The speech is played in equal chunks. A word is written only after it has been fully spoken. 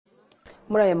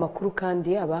Muri aya makuru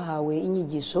kandi abahawe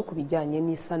inyigisho ku bijyanye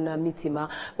n'isanamitima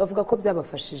bavuga ko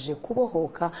byabafashije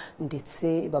kubohoka ndetse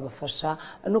babafasha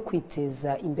no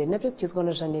kwiteza imbere. Nabyo tugezwa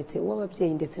na Jeannette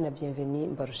uw'ababyeyi ndetse na Bienvenue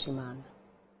Mbarushimana.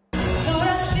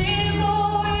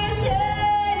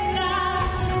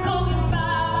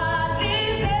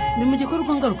 Ni mu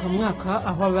gikorwa ngarukamwaka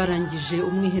aho abarangije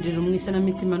umwiherero mu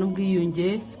isanamitima n'ubwiyunge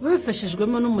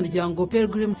babifashijwemo n'umuryango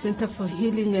Pilgrim Center for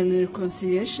Healing and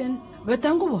Reconciliation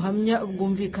batanga ubuhamya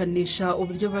bwumvikanisha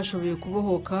uburyo bashoboye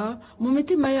kubohoka mu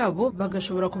mitima yabo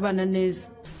bagashobora kubana neza.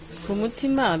 Ku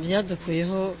mutima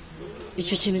byadukuyeho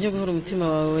icyo kintu cyo guhura umutima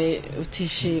wawe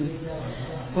utishimye,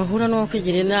 wahura no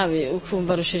kwigira nabi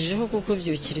ukumva rushijeho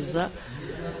kukubyukiriza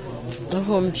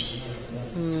hombi,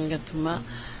 gatuma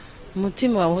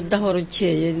umutima wawe udahora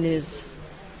ukeye neza.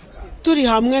 Turi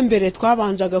hamwe mbere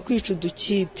twabanzaga kwica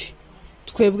udukipe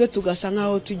twebwe tugasa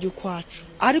nkaho tujya ukwacu,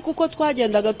 ariko uko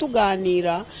twagendaga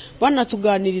tuganira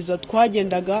banatuganiriza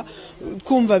twagendaga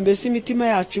twumva mbese imitima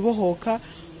yacu ibohoka,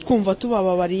 twumva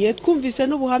tubababariye, twumvise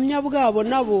n'ubuhamya bwabo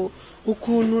nabo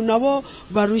ukuntu nabo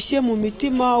barushye mu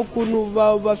mitima, ukuntu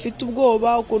bafite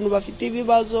ubwoba, ukuntu bafite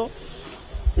ibibazo,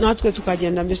 natwe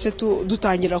tukagenda mbese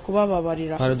dutangira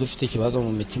kubababarira. Hari dufite ikibazo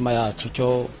mu mitima yacu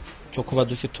cyo kuba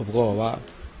dufite ubwoba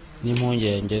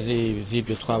n'impungenge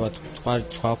z'ibyo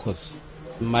twakoze.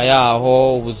 Nyuma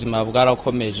yaho ubuzima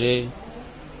bwarakomeje,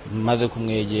 maze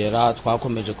kumwegera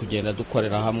twakomeje kugenda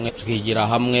dukorera hamwe, twigira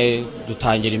hamwe,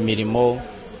 dutangira imirimo,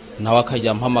 nawe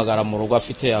akajya mpamagara mu rugo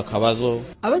afite akabazo.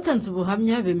 Abatanze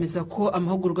ubuhamya bemeza ko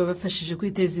amahugurwa bafashije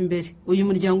kwiteza imbere. Uyu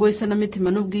muryango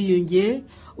w'isanamitima n'ubwiyunge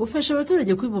ufasha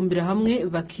abaturage kwibumbira hamwe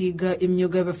bakiga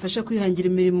imyuga yabafasha kwihangira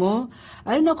imirimo,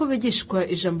 ari nako bigishwa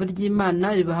ijambo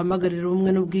ry'Imana ribahamagarira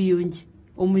ubumwe n'ubwiyunge.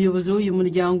 Umuyobozi w'uyu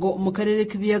muryango mu karere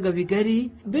k'ibiyaga bigari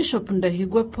Bishop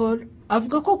Ndahigwa Paul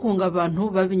avuga ko kunga abantu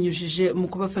babinyujije mu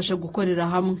kubafasha gukorera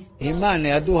hamwe. Imana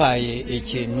yaduhaye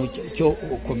ikintu cyo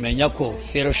kumenya ko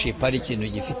fellowship ari ikintu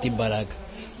gifite imbaraga,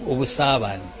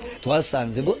 ubusabane.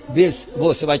 Twasanze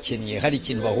bose bakeniye, hari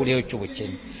ikintu bahuriyeho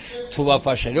cy'ubukene,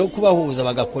 tubafasha rero kubahuza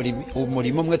bagakora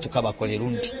umurimo umwe tukabakorera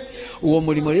undi. Uwo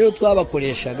murimo rero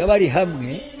twabakoreshaga bari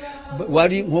hamwe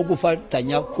wari nko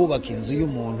gufatanya kubaka inzu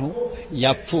y'umuntu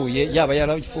yapfuye, yaba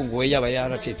yarafunguwe yaba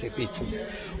yaracitse kwicuma.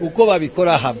 Uko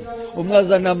babikora hamwe, umwe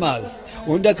azana amazi,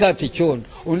 undi akata icyondo,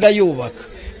 undi ayubaka.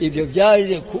 Ibyo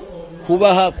byaje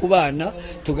kubaha kubana,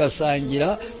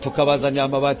 tugasangira, tukabazanira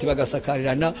amabati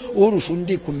bagasakarirana, urusha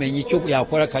undi kumenya icyo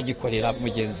yakora akagikorera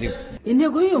mugenzi we.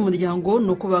 Intego y'uyu muryango ni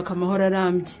ukubaka amahoro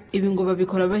arambye. Ibi ngo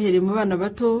babikora bahereye mu bana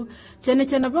bato, cyane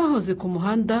cyane abahoze ku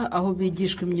muhanda aho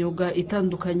bigishwa imyuga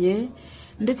itandukanye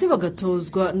ndetse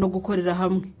bagatozwa no gukorera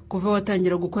hamwe. Kuva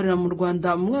watangira gukorera mu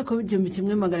Rwanda mu mwaka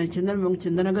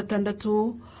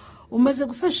w'1996 umaze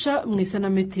gufasha mu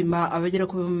isanamitima abagera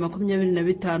ku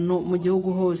 25 mu gihugu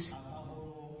hose.